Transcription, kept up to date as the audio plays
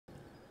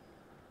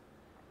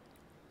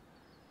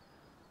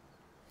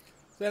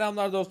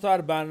Selamlar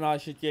dostlar, ben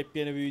Raşit.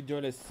 Yepyeni bir video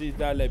ile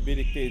sizlerle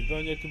birlikteyiz.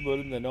 Önceki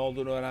bölümde ne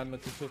olduğunu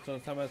öğrenmek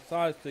istiyorsanız hemen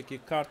sağ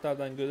üstteki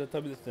kartlardan göz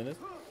atabilirsiniz.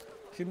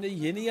 Şimdi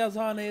yeni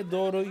yazıhaneye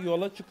doğru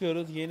yola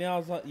çıkıyoruz. Yeni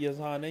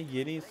yazıhane,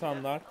 yeni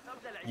insanlar,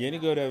 yeni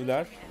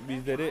görevler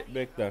bizleri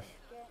bekler.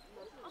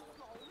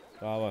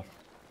 Daha var.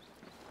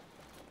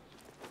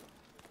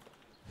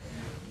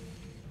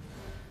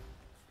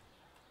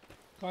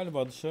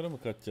 Galiba dışarı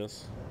mı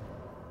kaçacağız?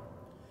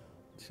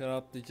 Dışarı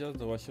atlayacağız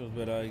da başımız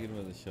belaya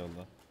girmez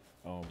inşallah.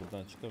 Ama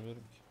buradan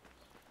çıkamıyorum ki.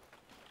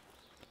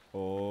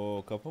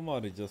 Oo, kapı mı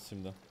arayacağız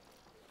şimdi?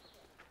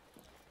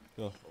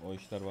 Yok, o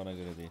işler bana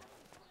göre değil.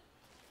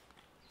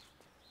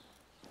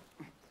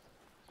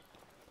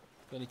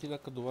 Ben 2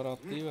 dakika duvara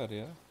atlayıver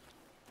ya.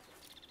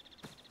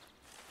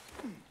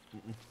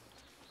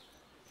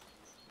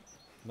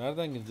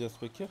 Nereden gideceğiz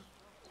peki?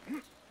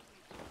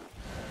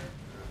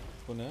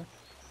 Bu ne?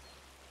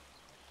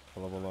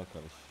 Kalabalığa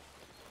karış.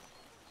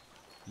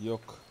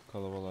 Yok,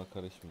 kalabalığa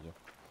karışmayacağım.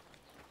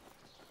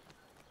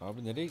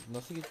 Abi nereye,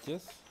 nasıl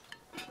gideceğiz?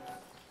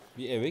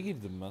 Bir eve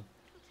girdim ben.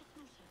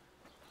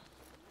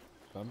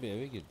 Ben bir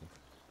eve girdim.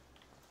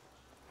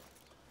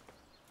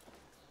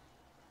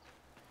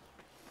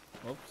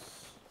 Ops.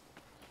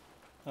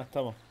 Heh,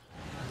 tamam.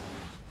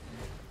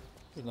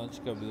 Buradan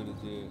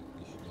çıkabiliriz diye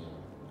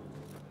düşünüyorum.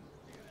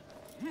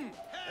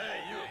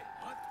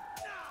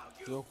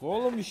 Yok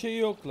oğlum, bir şey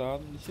yok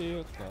lan. Bir şey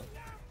yok lan.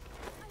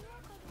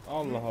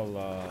 Allah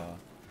Allah.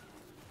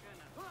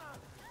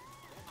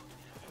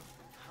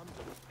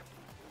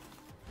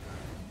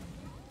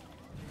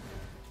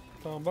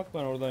 Tamam bak, ben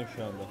oradayım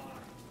şu anda.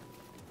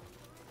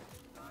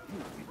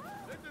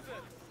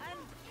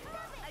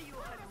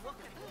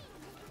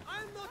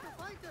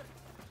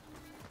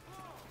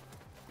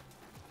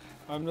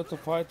 I'm not a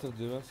fighter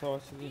diyor. Ben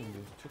savaşçı değilim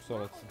diyor. Çok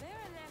salaksın.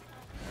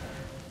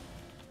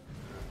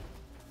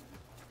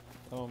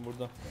 Tamam,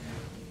 burada.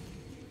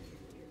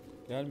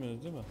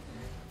 Gelmiyoruz değil mi?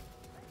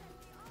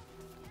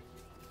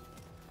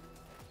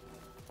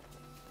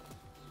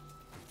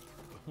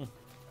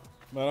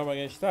 Merhaba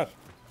gençler.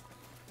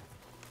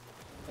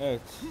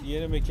 Evet,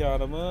 yeni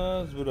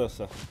mekanımız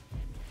burası.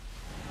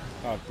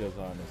 Karkh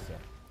Yazıhanesi.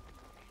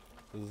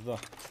 Hızlı.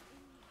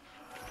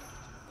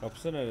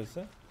 Kapısı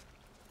neresi?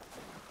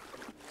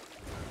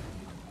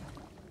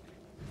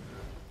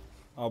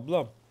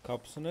 Ablam,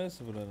 kapısı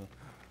neresi buranın?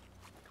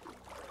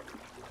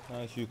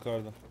 Ha, şu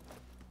yukarıda.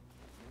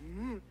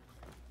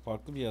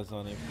 Farklı bir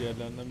yazıhane.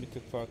 Diğerlerinden bir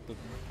tık farklı.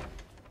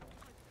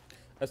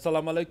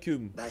 Esselamu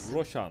Aleyküm.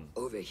 Roshan.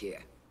 Over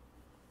here.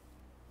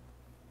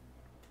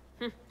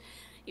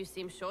 You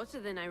seem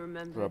shorter than I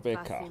remember.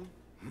 Rebakah.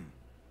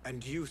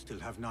 And you still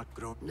have not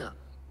grown? No,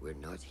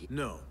 we're not here.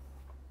 No,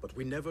 but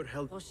we never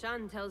held...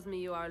 Roshan tells me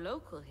you are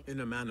local here. In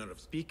a manner of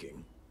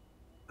speaking,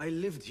 I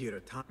lived here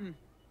a time.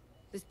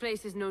 This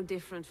place is no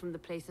different from the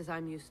places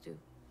I'm used to.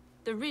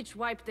 The rich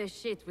wipe their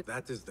shit with...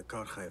 That is the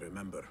Karkh I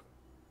remember.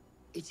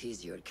 It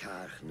is your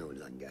Karkh no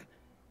longer.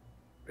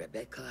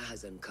 Rebakah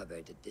has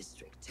uncovered the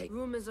district. Take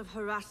rumors of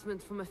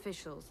harassment from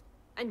officials,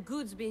 and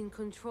goods being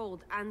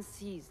controlled and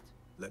seized.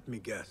 Let me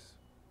guess.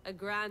 A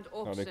grand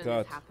auction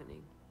Harekat. is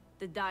happening.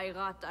 The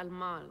Dairat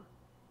al-Mal.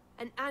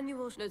 An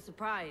annual... No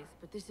surprise,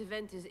 but this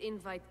event is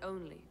invite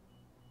only.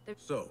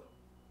 So,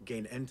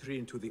 gain entry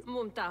into the...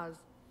 Mumtaz.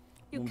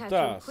 You catch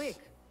Mumtaz. on quick.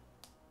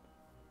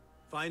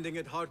 Finding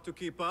it hard to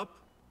keep up?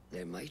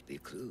 There might be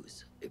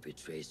clues if we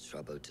trace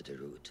trouble to the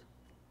root.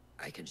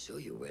 I can show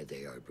you where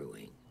they are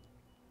brewing.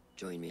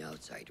 Join me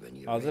outside when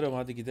you're Hazırım, ready.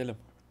 hadi gidelim.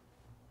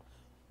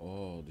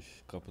 Oo,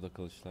 düş. Kapıda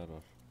kılıçlar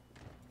var.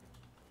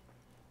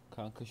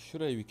 Kanka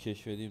şurayı bir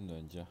keşfedeyim de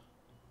önce.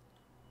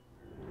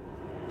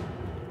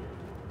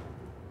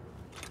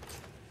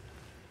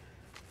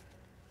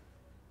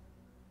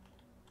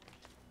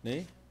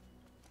 Ne?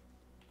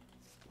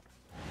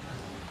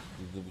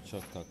 Gizli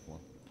bıçak takma.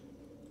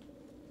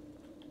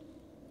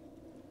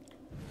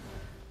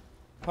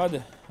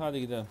 Hadi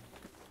gidelim.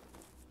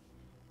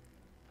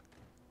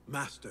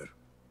 Master,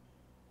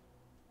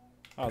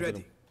 Hazırım.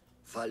 ready.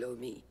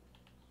 Follow me.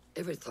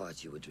 Ever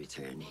thought you would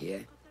return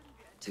here?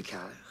 To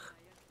Karkh?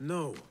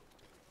 No.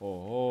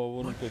 Oo,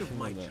 bunun Much of my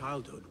peşinden de.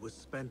 childhood was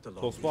spent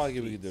along Tosbağa these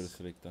gibi streets, gidiyoruz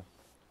sürekli.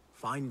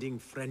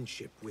 finding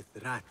friendship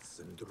with rats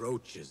and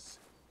roaches.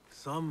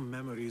 Some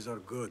memories are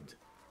good.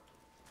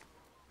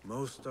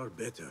 Most are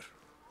bitter.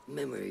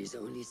 Memories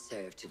only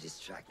serve to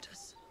distract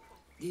us.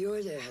 The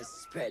Order has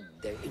spread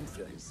their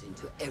influence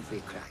into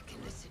every crack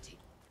in the city,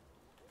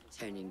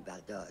 turning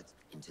Bağdat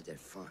into their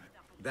farm.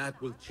 That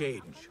will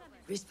change.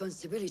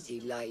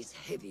 Responsibility lies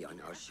heavy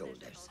on our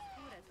shoulders.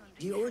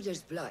 The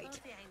Order's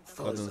blight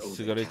falls Kadın over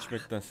sigara Karkh,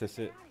 içmekten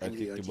sesi and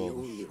we erkek are gibi the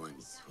olmuş. only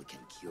ones who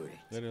can cure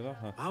it. Nereye lan?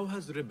 Ha. How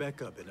has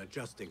Rebakah been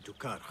adjusting to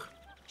Karkh?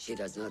 She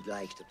does not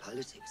like the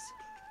politics,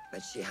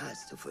 but she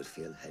has to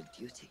fulfill her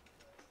duty.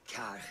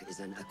 Karkh is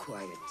an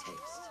acquired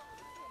taste.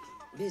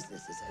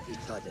 Businesses at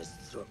each other's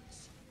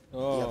throats. The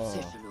Oo,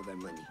 obsession over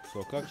money.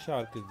 sokak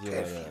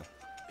şarkıcıları.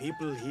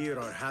 People here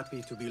are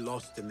happy to be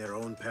lost in their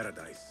own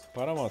paradise.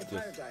 Para mı A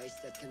atıyorsun?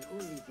 paradise that can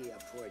only be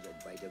afforded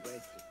by the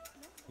wealthy,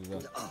 Güzel.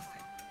 and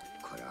often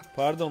corrupt.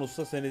 Pardon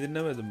usta, seni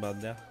dinlemedim ben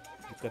ya.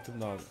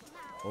 Dikkatim dağıldı.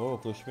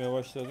 Oo, koşmaya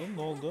başladın.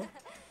 Ne oldu?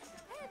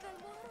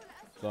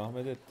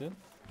 Zahmet ettin.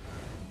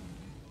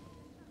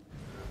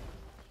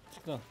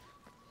 Çık lan.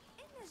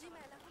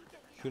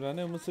 Şura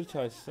ne? Mısır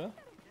çarşısı.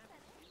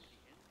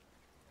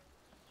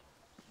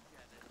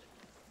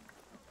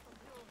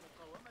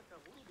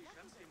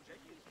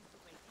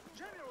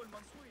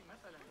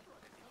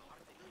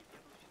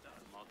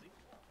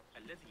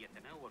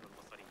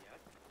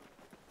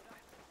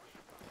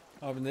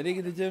 Abi nereye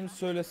gideceğimizi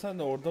söylesen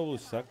de orada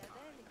buluşsak.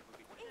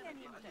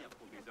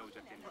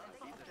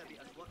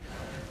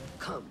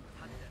 Come,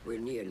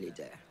 we're nearly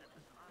there.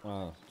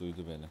 Aa,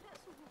 duydu beni.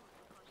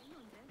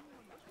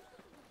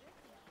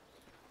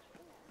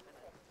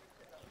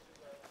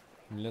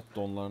 Millet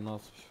donlarını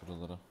asmış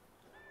buralara.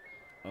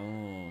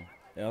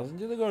 Az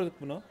önce de gördük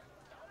bunu.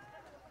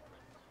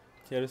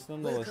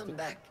 İçerisinden Welcome dolaştık.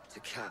 back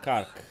to Karkh.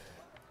 Karkh.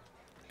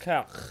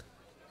 Karkh.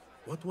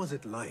 What was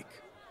it like?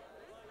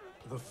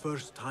 The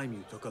first time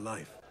you took a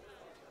life?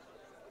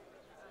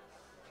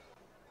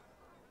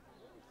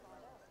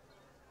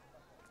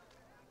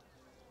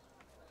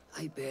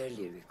 I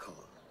barely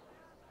recall.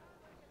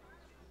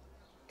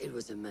 It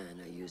was a man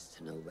I used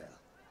to know well.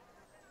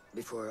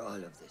 Before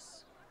all of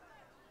this.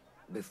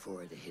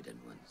 Before the hidden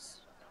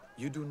ones.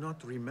 You do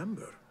not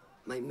remember?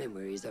 My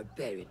memories are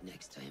buried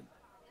next to him.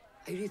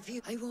 I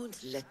refuse. I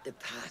won't let the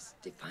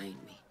past define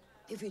me.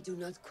 If we do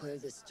not quell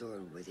the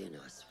storm within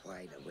us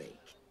while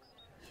awake.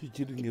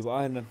 Şirin gibi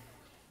aynen.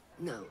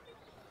 Now,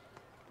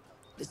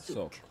 the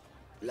souk.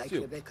 Like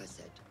Souk. Rebakah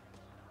said,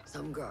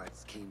 some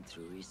guards came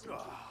through recently.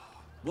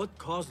 What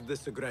caused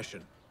this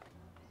aggression?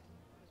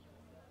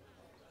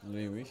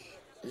 Neymiş?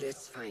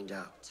 Let's find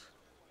out.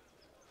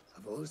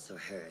 I've also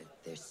heard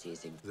they're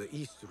seizing. The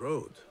East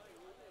Road.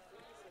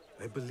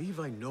 I believe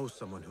I know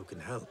someone who can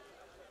help.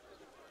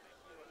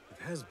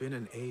 It has been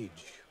an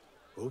age.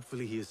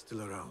 Hopefully he is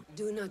still around.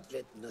 Do not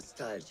let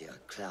nostalgia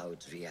cloud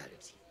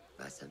reality,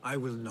 Bazı. I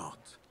will not.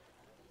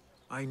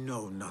 I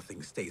know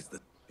nothing stays the...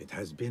 It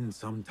has been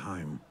some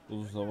time.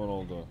 Uzun zaman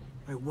oldu.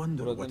 I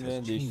wonder Burada what ne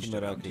has değişti changed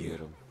merak around here.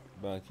 ediyorum.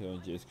 Belki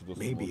önce eski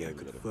dostum Maybe I could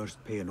olabilirim.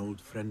 first pay an old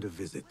friend a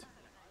visit.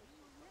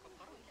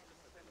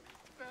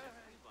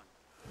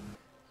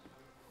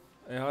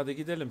 Hadi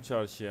gidelim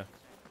çarşıya.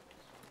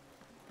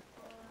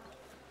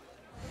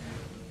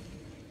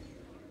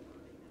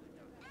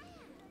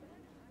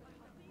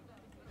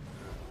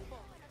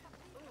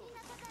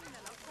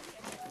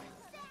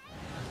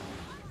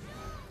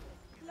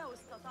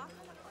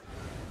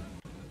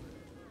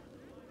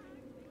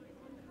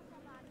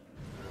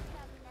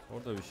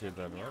 Orada bir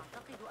şeyler var.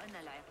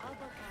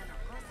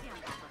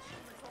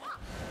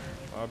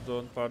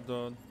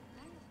 Pardon.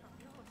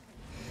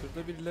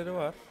 Şurada birileri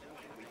var.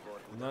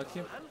 Bunlar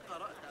kim?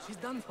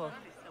 She's done for.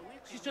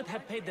 She should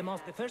have paid them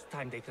off the first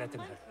time they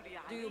threatened her.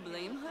 Do you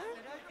blame her?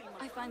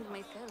 I find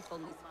myself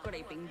only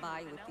scraping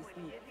by with these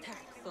new tax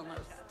on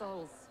our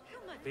stalls.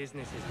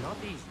 Business is not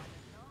easy.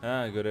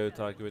 Ha, görevi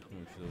takip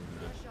etmemişiz az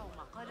önce.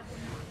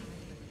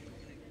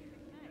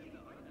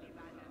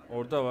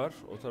 Orada var.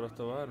 O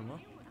tarafta var mı?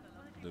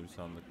 Burada bir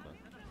sandık var.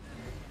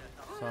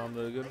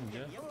 Sandığı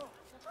görünce.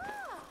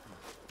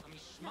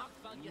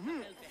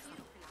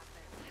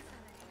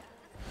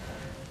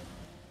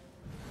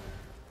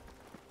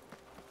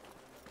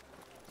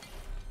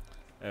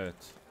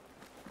 Evet.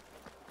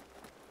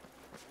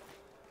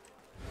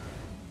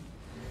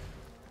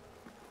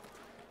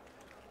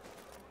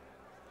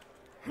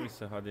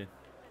 Neyse hadi.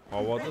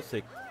 Havada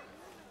sek.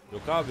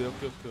 Yok abi yok.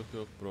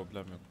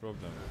 Problem yok.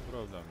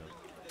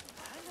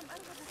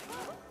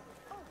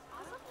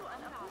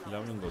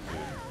 Flamingo diyor.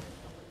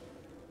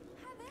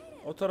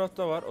 O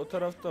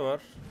tarafta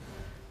var.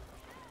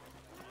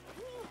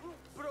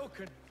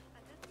 Broken.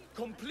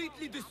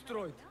 Completely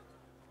destroyed.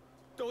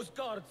 Those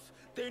guards,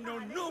 they know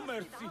no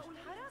mercy.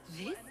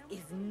 This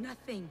is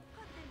nothing.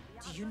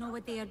 Do you know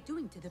what they are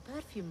doing to the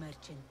perfume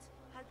merchant?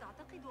 هل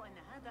تعتقد أن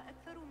هذا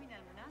أكثر من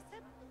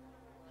المناسب؟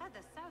 هذا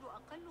السعر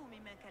أقل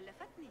مما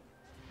كلفتني.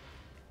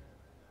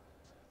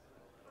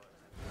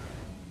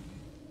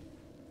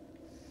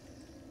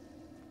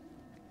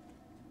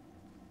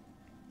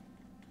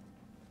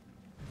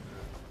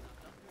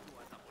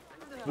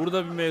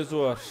 Burada bir mevzu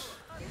var.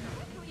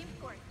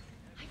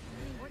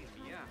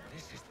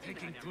 This is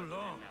taking too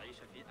long.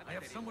 I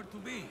have somewhere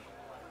to be.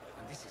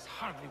 And this is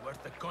hardly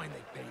worth the coin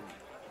they pay me.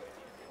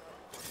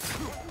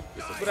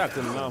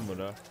 Bırakın lan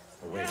bunu.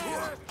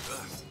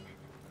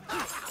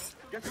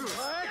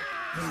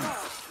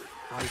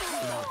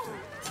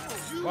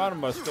 Var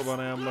mı başka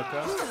bana yan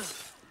bakan?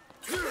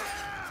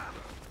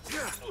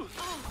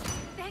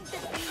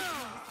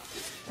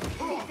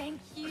 Thank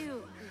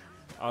you.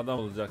 Adam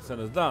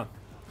olacaksınız lan.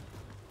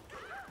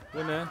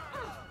 Bu ne?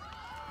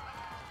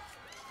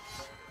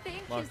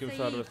 Thank Mahkum you,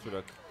 serbest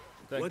bırak.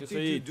 Thank you What did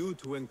you Said. do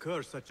to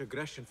incur such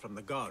aggression from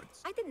the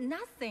guards? I did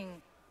nothing.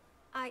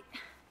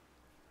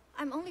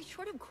 I'm only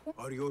short of corn.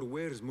 Are your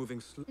wares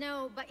moving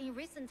No, but in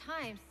recent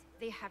times,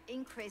 they have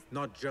increased.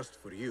 not just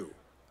for you,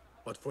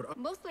 but for us?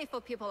 Mostly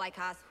for people like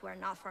us who are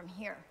not from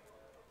here.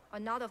 are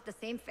not of the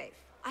same faith.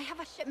 I have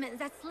a shipment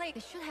that's late.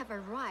 They should have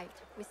arrived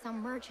with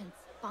some merchants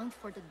bound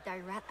for the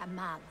Dairat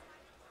Amal.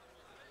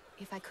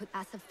 If I could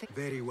ask a favor.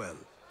 Very well.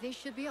 They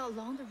should be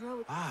along the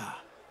road.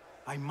 Ah,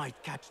 I might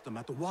catch them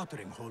at the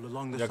watering hole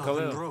along the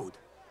Yakalayalım. southern road.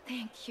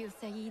 Thank you,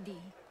 Saidi.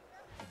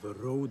 The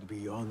road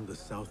beyond the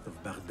south of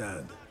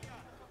Baghdad.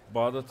 I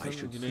Bağdat'ın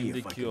should see if I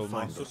güneyindeki can yol find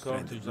mahsur those kalan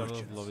stranded tüccarları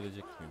merchants.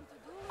 bulabilecek miyim?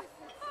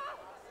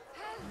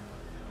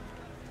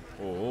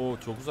 Oo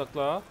çok uzak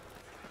la.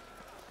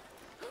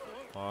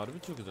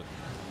 Harbi çok uzak.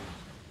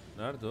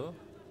 Nerede o?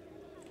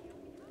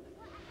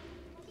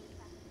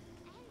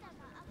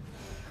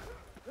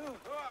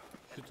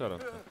 Şu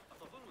tarafta.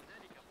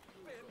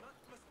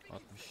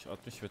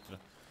 60 metre.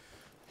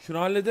 Şunu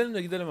halledelim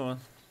de gidelim hemen.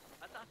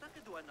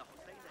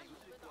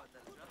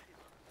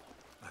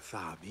 A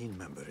Tha'abin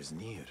member is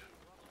near.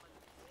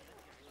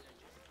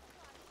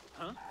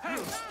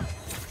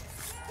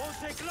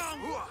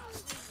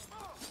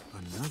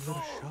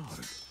 Another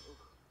shard.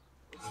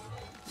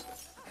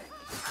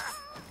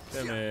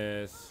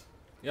 Temiz.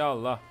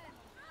 Yallah.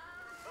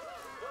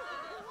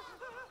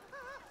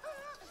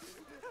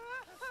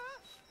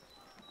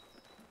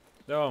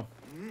 Devam.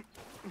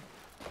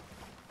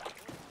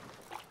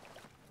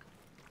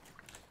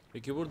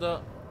 Peki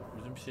burada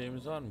bizim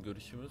şeyimiz var mı?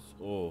 Görüşümüz?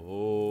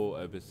 Oho,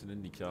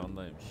 ebesinin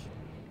nikahındaymış.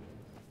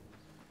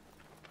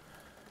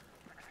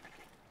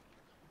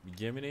 Bir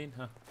gemine in.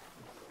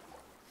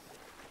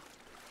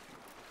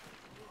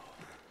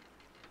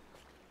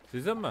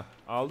 Sizin mi?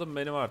 Aldım,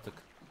 benim artık.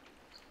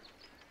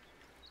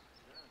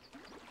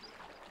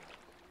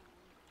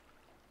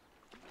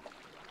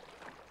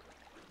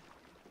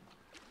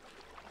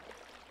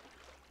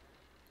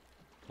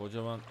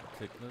 Kocaman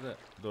tekne de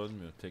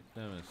dönmüyor.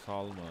 Tekne mi?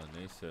 Sal mı?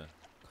 Neyse.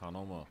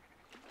 Kano mu?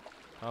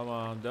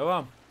 Tamam.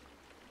 Devam.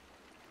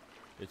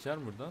 Geçer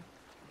mi buradan?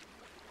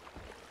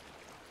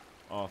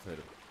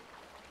 Aferin.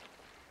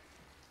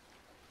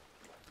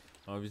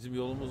 Ama bizim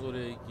yolumuz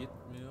oraya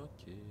gitmiyor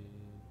ki.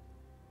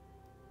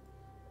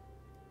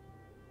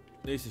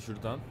 Neyse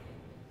şuradan.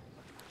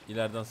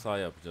 İleriden sağ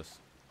yapacağız.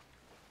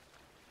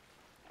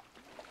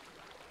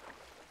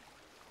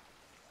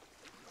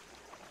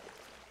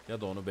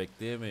 Ya da onu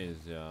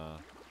bekleyemeyiz ya.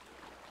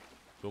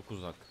 Çok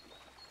uzak.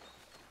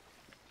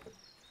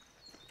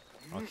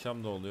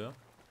 Akşam da oluyor.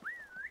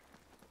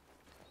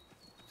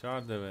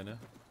 Çağır deveni.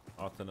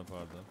 Atını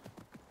pardon.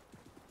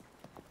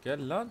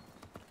 Gel lan.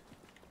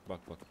 Bak.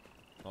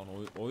 Lan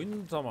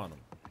oyun zamanı.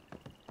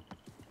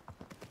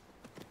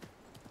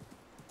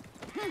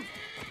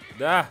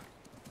 De.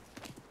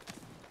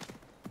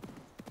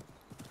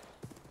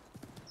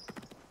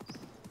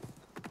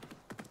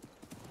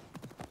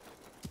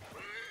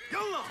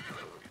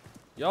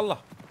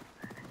 Yallah.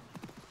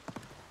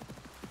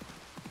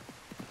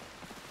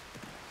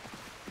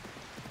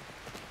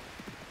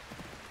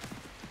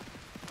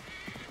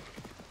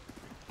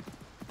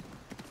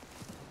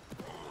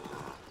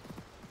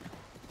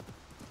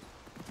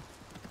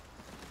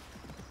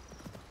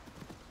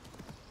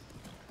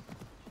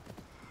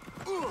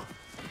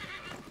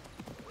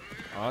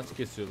 Ağaç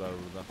kesiyorlar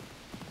burada.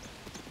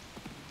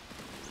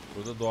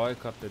 Burada doğayı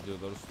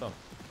katlediyorlar ustam.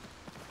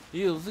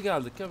 İyi, hızlı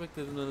geldik ya,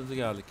 beklediğimden hızlı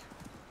geldik.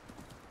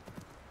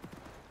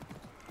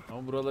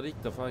 Ama buralara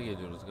ilk defa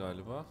geliyoruz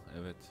galiba.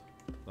 Evet.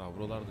 Daha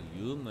buralarda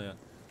yığınla ya.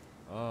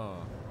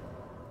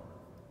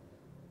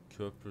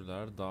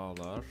 Köprüler,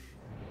 dağlar,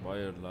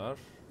 bayırlar.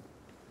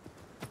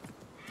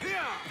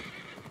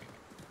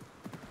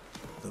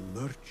 The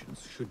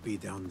merchants should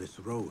be down this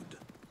road.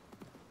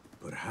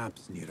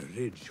 Perhaps near a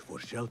ridge for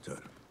shelter.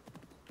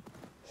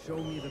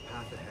 Show me the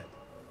path ahead.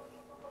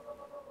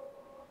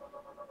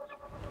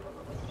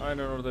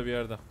 Aynen orada bir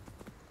yerde.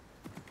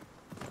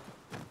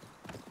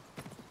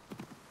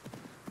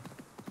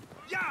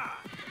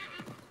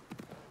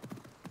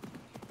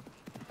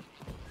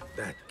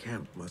 That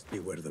camp must be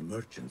where the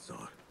merchants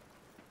are.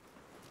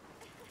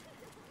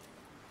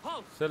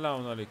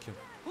 Selamünaleyküm.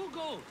 Who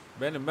goes?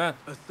 Ben.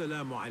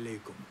 Assalamu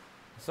alaikum.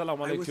 I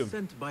Selamünaleyküm. was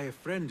sent by a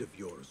friend of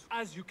yours.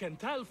 As you can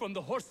tell from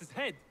the horse's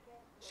head,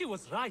 she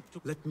was right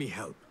to... Let me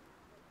help.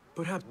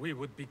 Perhaps We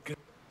would be...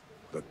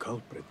 the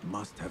culprit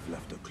must have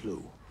left a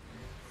clue.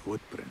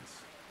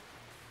 Footprints.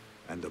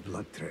 And a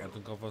blood trail.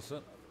 Atın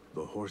kafası.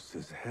 The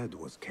horse's head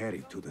was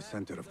carried to the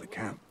center of the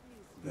camp.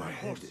 The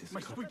head is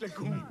cut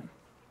clean.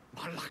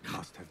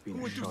 Must have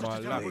been shot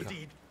Malaka.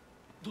 late.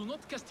 Do not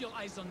cast your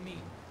eyes on me.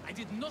 I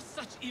did no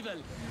such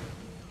evil.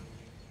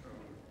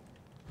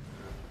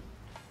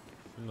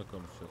 Şununla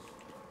konuşacağız.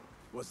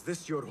 Was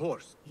this your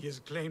horse? He is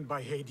claimed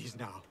by Hades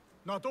now.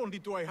 Not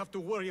only do I have to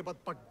worry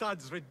about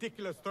Baghdad's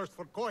ridiculous thirst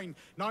for coin,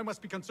 now I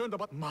must be concerned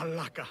about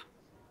Malaka.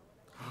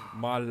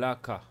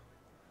 Malaka.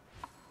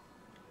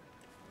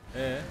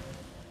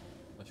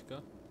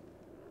 Başka?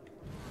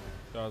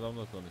 Şu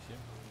adamla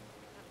konuşayım.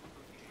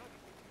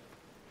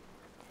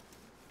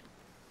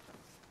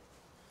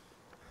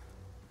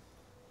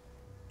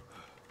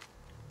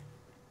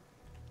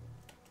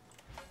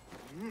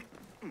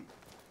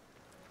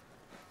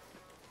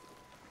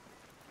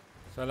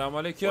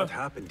 Selamünaleyküm. What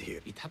happened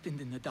here? It happened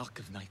in the dark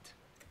of night.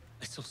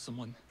 I saw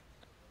someone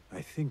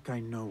I think I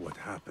know what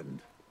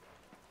happened.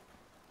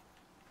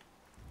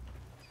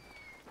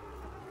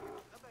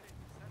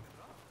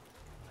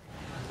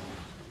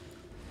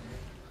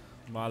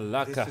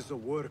 Mallaka. This is a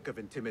work of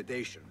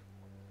intimidation.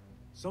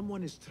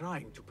 Someone is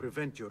trying to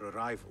prevent your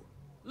arrival.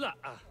 La.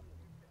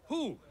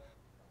 Who?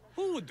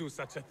 Who would do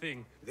such a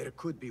thing? There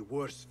could be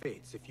worse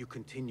fates if you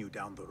continue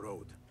down the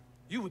road.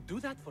 You would do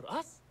that for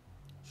us?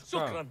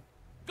 Shukran.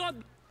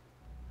 God.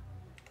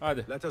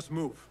 Hadi. Let us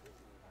move.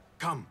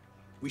 Come.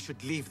 We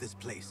should leave this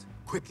place.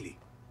 Quickly.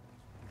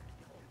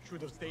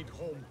 Should have stayed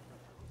home.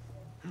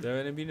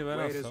 Devenin birini ben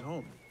Where is alsam.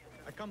 home?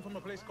 I come from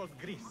a place called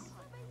Greece.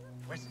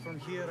 West from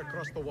here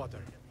across the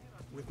water.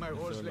 With my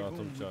horse Şöyle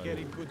Legume, atıp we çağırıyor.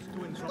 carried goods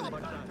to and from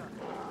Baghdad.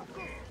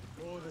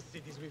 Oh, the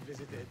cities we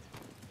visited.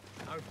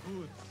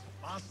 Al-Quds,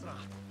 Basra,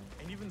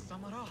 and even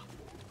Samarra.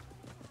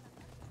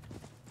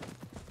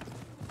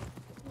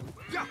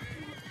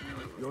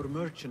 Your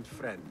merchant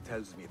friend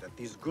tells me that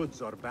these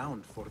goods are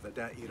bound for the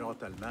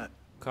Da'irat al-Mal.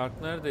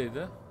 Karkh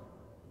neredeydi?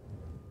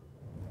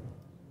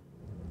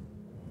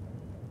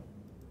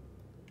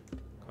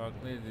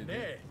 Karkh neredeydi?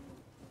 Nay,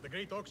 the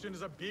great auction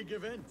is a big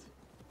event,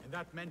 and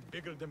that meant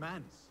bigger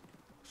demands.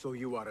 So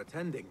you are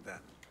attending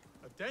then?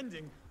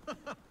 Attending?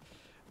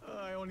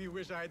 I only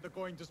wish I had the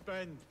coin to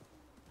spend.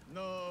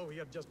 No, we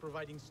are just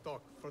providing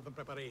stock for the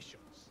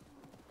preparations.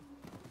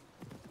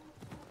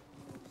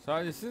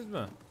 Sadece siz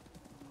mi?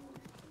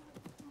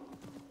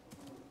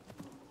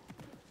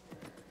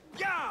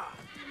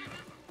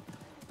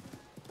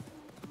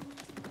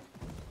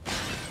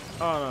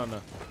 Ananı.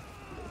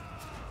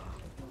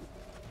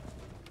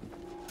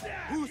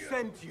 Who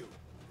sent you?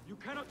 You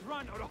cannot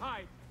run or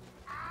hide.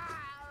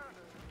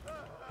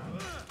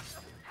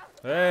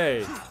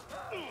 Hey.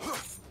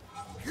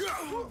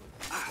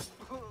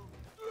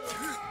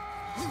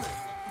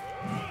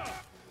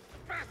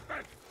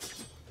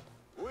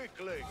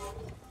 Weakling!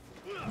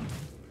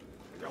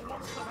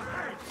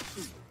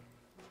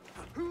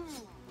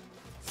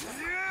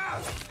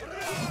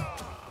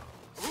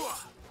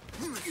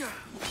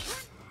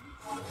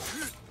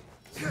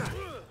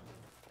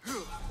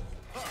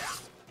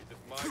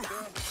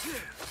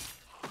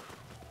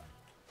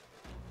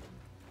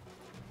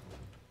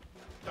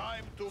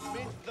 Time to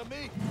mince the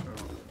meat.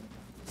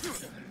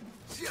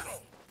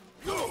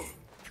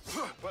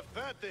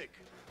 Pathetic.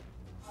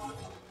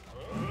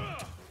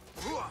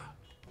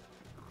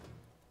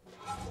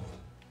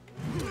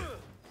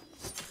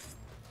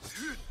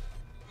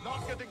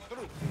 Not getting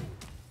through.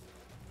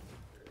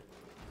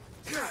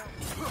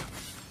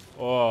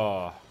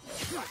 Oh.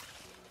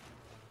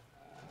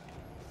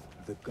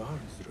 The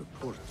guards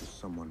report to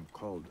someone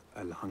called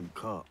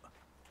Al-Anqa'Ya.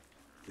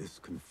 This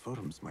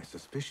confirms my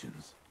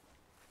suspicions.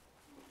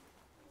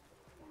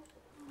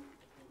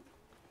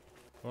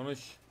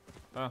 Konuş.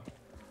 Ha.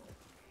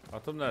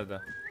 Atım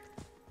nerede?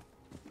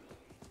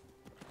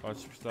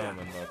 Açmışlar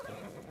hemen de atı.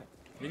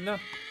 Bin lan.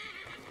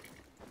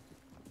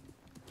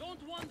 Don't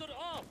wander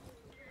off.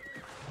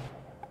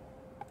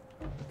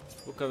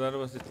 Bu kadar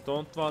basit.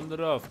 Don't wander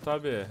off.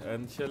 Tabi.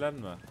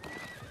 Endişelenme.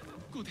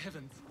 Good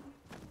heavens.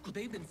 Could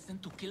they have been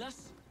sent to kill us?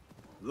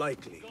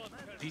 Likely.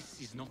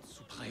 This is not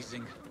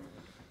surprising.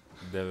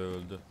 Deve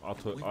öldü.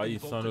 At We've ay been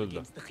insan vocal öldü.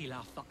 against the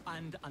Khilafah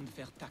and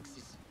unfair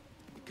taxes.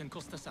 It can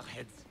cost us our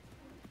heads.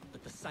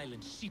 But the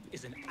silent sheep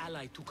is an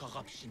ally to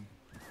corruption.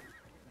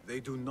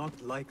 They do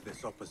not like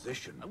this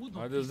opposition. I would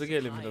not Hadi be hızlı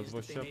gelin biraz, surprised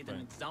boş if they made an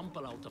yapmayın.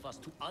 example out of us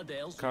to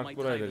others who Karkh might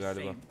buraydı try the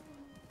galiba. same.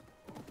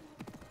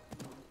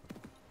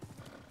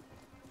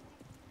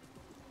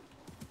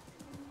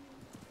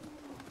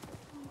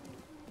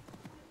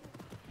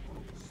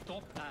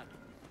 Stop that.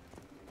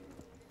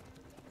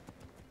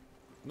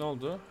 Ne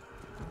oldu?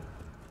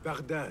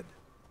 Baghdad.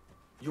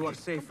 You are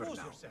safer Compose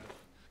now. yourself.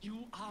 You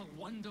are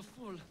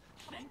wonderful.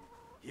 Thank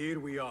Here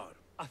we are.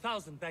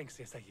 1,000 thanks,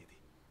 Ya Sayyidi.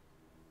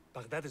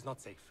 Baghdad is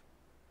not safe.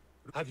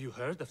 Have you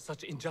heard of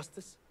such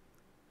injustice?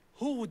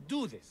 Who would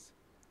do this?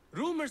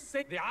 Rumors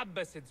say the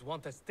Abbasids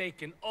want a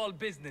stake in all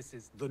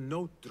businesses. The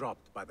note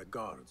dropped by the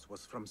guards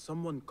was from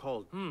someone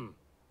called...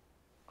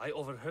 I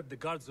overheard the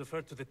guards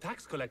refer to the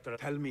tax collector.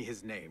 Tell me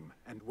his name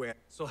and where...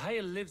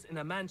 Sohail lives in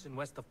a mansion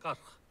west of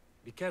Karkh.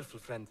 Be careful,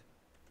 friend.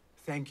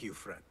 Thank you,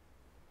 friend.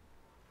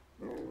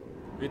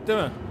 Bitti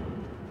mi?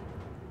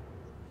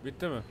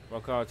 Bitti mi?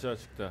 Vaka açığa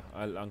çıktı.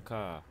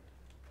 Al-Anqa'Ya.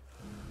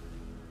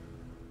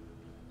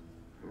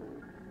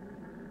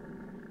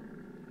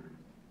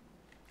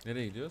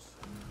 Nereye gidiyoruz?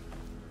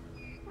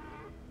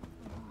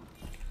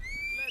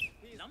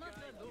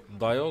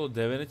 Dayıoğlu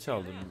deveni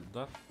çaldın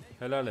da.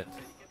 Helal et.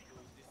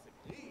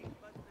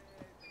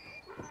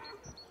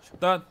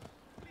 Çık lan.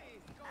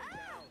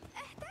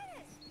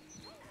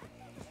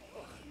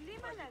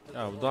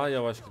 Ya bu daha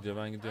yavaş gidiyor,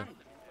 ben gidiyorum.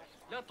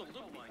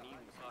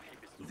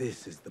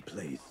 This is the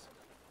place.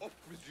 Off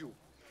with you.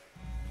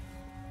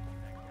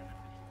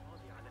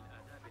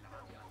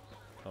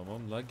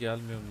 Tamam la,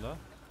 gelmiyorum la.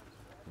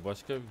 Bu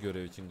başka bir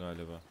görev için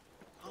galiba.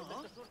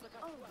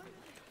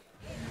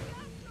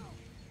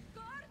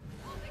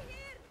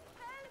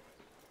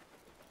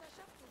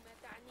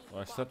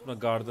 Başlatma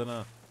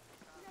gardına.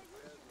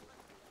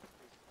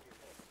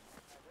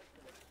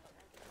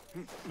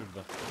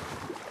 Şurada.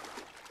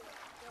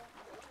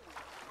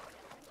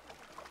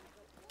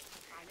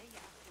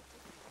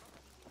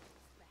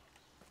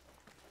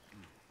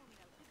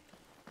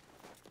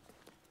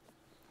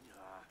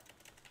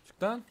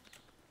 Çık lan.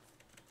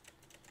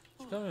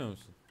 Çıkamıyor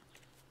musun?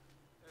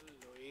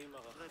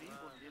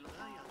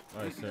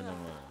 Ay senin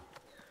ama.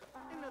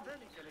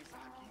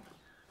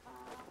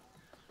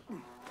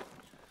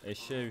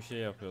 Eşeğe bir şey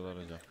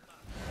yapıyorlar hocam.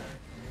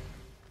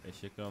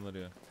 Eşek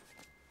anırıyor.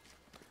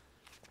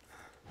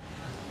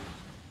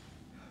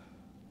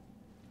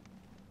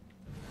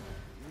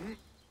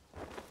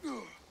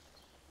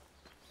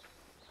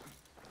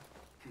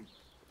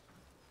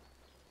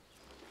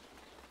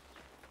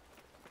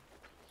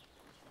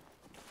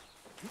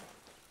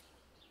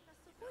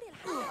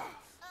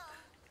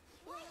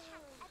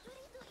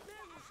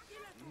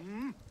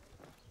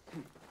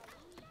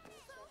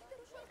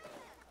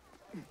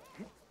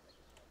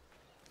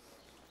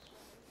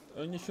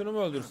 Önce şunu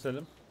mu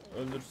öldürselim?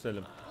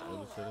 Öldürselim.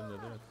 Öldürselim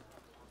ne demek?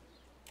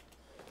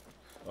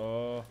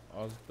 Oh,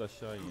 azıcık da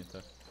aşağı in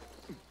yeter.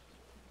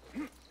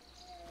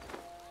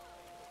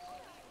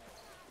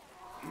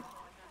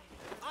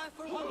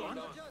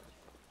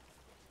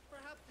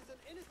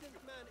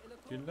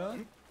 Gül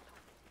lan.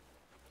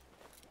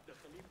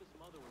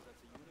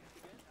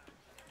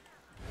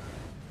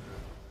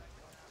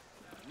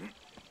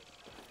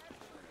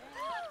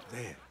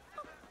 There,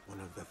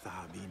 one of the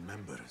Thahabin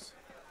members.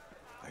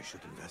 I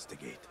should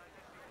investigate.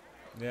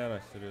 Ne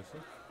araştırıyorsun?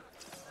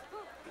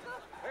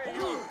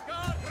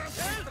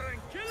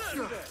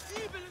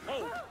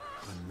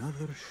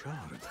 Another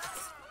shard.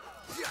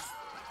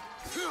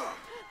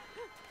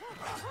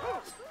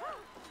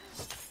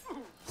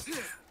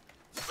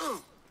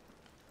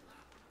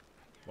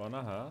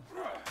 Bana ha?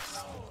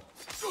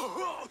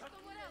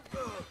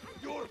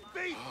 Your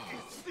fate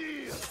is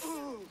sealed.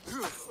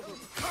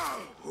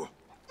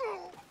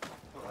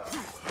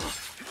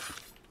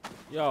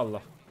 Ya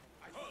Allah.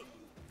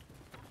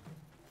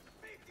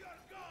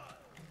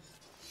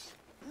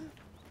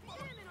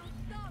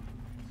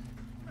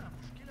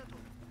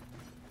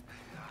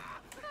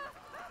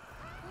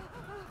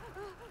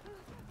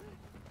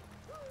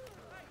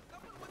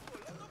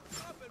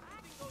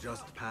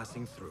 Just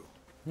passing through.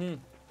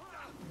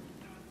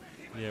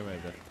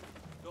 Yemedi.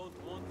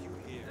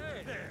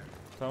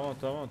 Tamam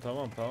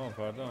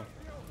pardon.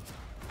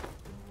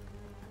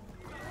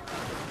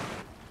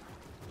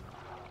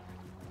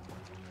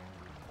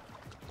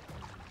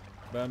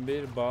 Ben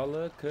bir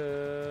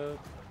balıkım.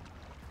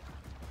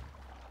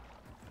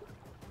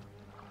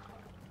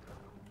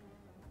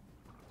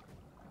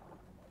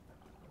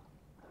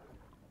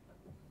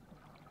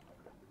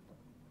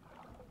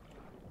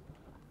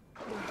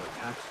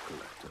 Tax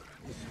collector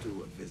is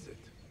due a visit.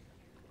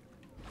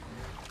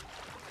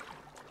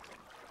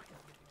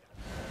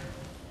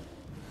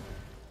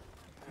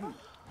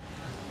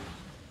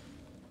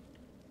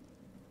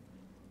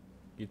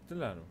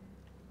 Gittiler mi?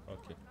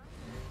 Okey.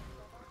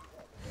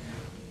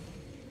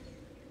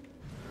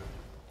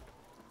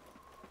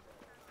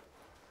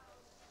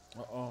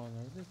 Aa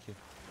nerede ki?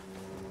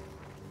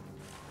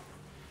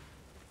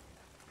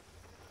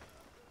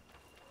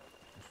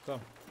 Ustam.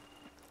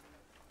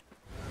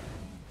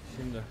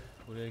 Şimdi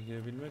buraya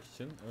girebilmek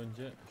için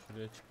önce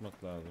şuraya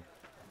çıkmak lazım.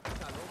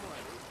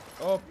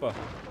 Hoppa.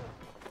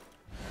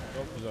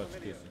 Çok güzel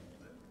çıkıyorsun.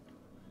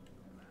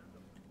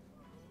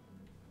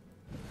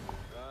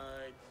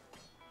 Right.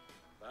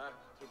 Back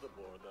to the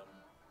border.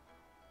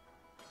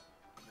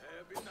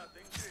 There be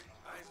nothing.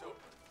 I know.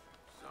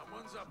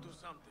 Someone's up to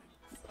something.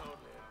 Only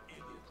an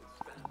idiot would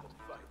stand and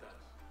fight us.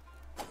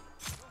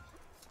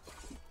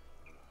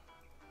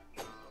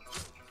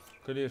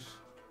 Clear.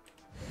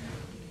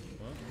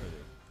 Ha,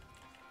 clear.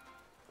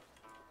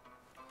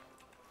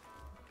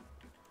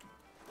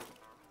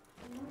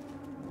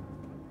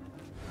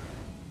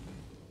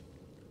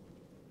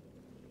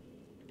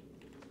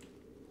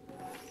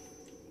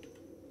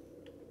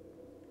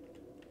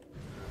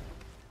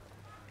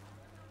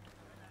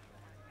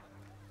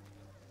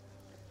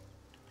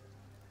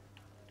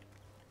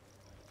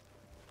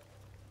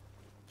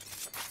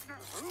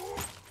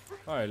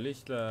 Hayırlı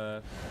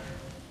işler.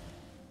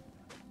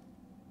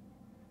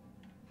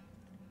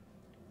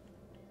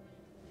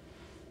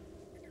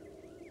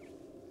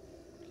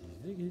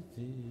 Gizli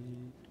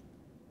gizli.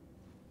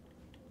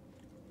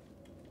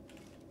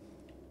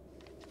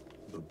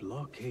 The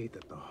blockade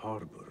at the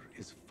harbor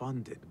is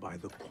funded by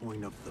the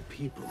coin of the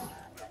people.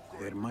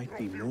 There might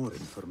be more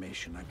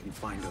information I can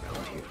find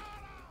around here.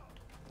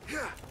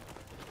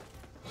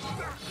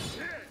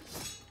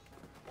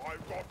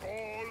 I've got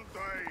all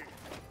day.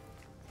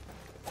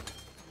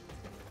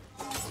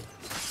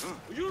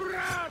 You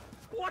rat!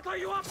 What are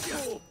you up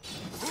to?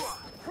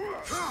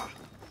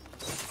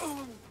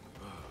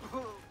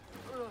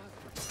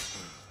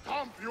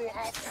 Stomp you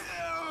up.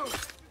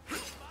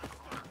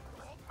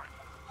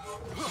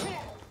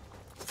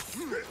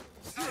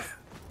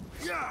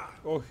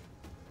 Oy.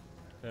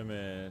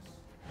 Temiz.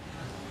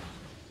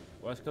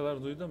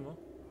 Başkaları duydu mu?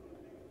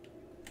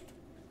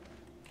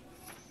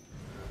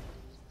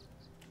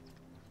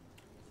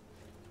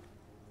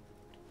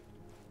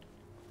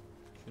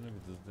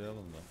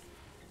 Ucuzlayalım da.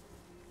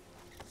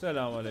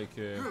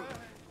 Selamünaleyküm.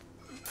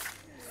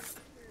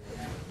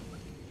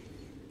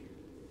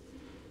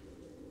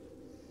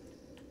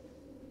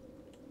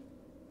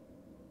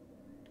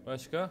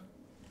 Başka?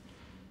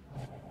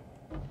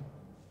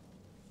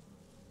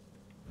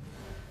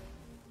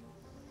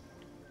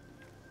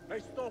 Hey,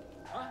 stop!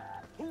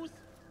 Who's?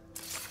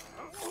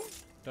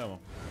 Tamam.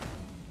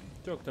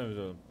 Çok temiz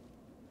oğlum.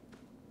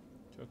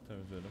 Çok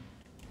temiz oğlum.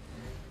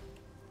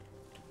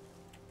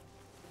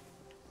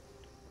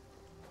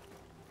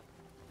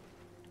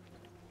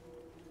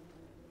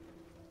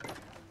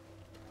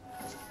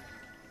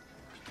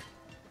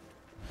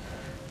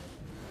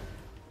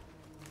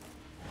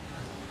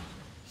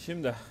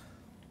 Şimdi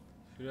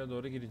şuraya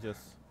doğru gideceğiz.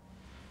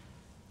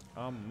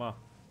 Ama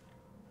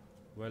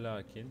ve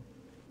lakin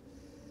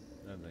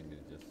nereden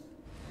gireceğiz?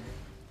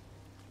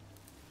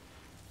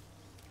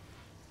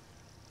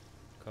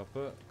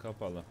 Kapı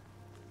kapalı.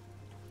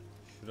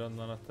 Şuranın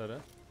anahtarı.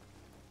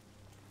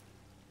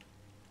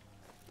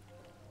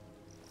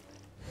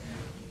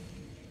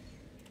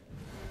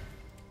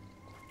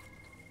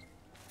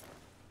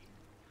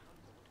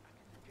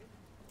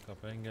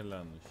 Kapı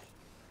engellenmiş.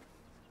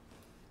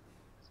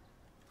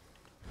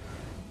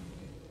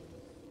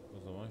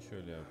 O zaman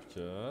şöyle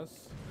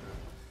yapacağız.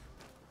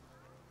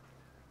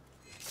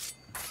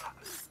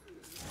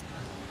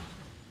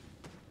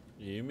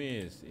 İyi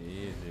miyiz?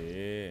 İyiyiz,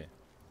 iyi.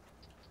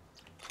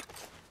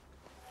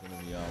 Bunu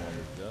bir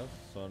yağmalayacağız.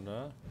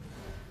 Sonra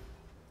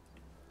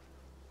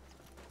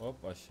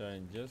hop aşağı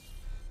ineceğiz.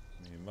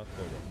 Mühimmat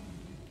dolu.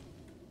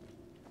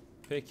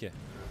 Peki.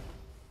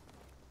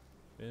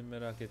 Benim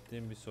merak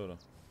ettiğim bir soru.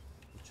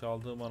 Bu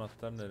çaldığım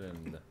anahtar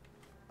nelerinde?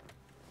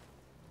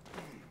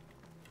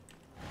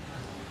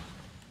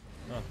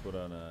 Ah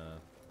burana.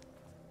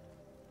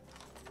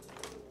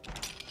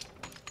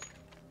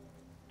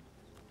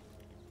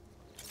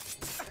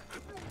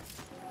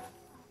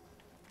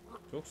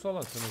 Çok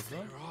salaksınız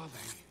lan.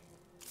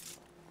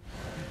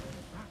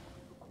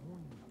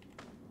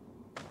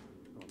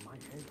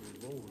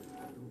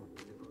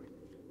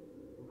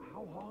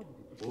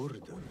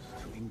 Orders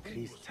to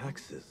increase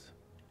taxes.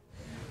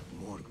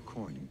 More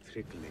coin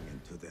trickling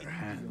into their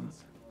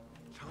hands.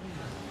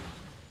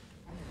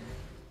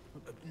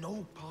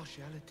 No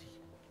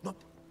partiality. Not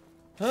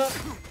Ha?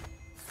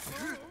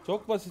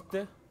 Çok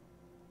basitti.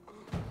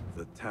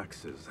 The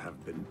taxes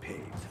have been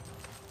paid.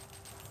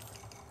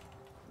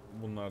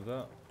 Bunlar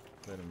da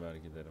benim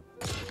vergilerim.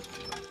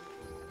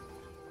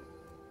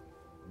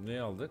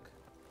 Ne aldık?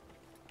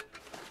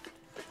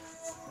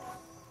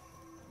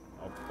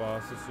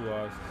 Abbasi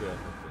süvari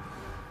kıyafeti.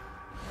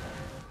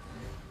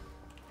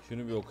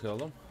 Şunu bir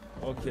okuyalım.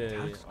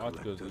 Okey.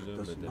 At gözlülüğün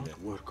bedeli.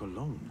 Work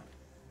alone.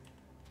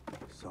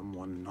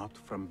 Someone not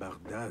from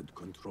Baghdad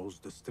controls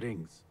the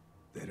strings.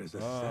 There is a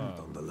scent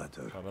on the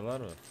letter.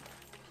 Paralar var.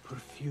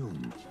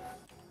 Perfume.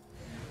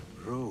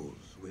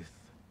 Rose with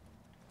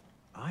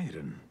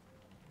iron.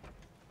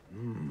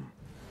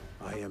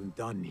 I am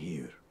done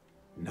here.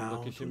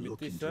 Now to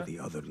look into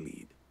the other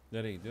lead.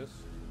 Nereye gidiyoruz?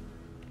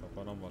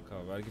 Kapanan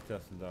vaka. Vergi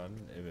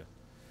tahsildarının evi.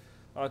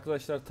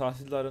 Arkadaşlar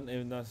tahsildarın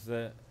evinden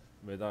size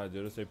veda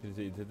ediyoruz.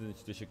 Hepinize izlediğiniz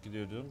için teşekkür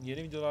ediyorum.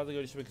 Yeni videolarda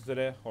görüşmek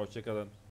üzere. Hoşça kalın.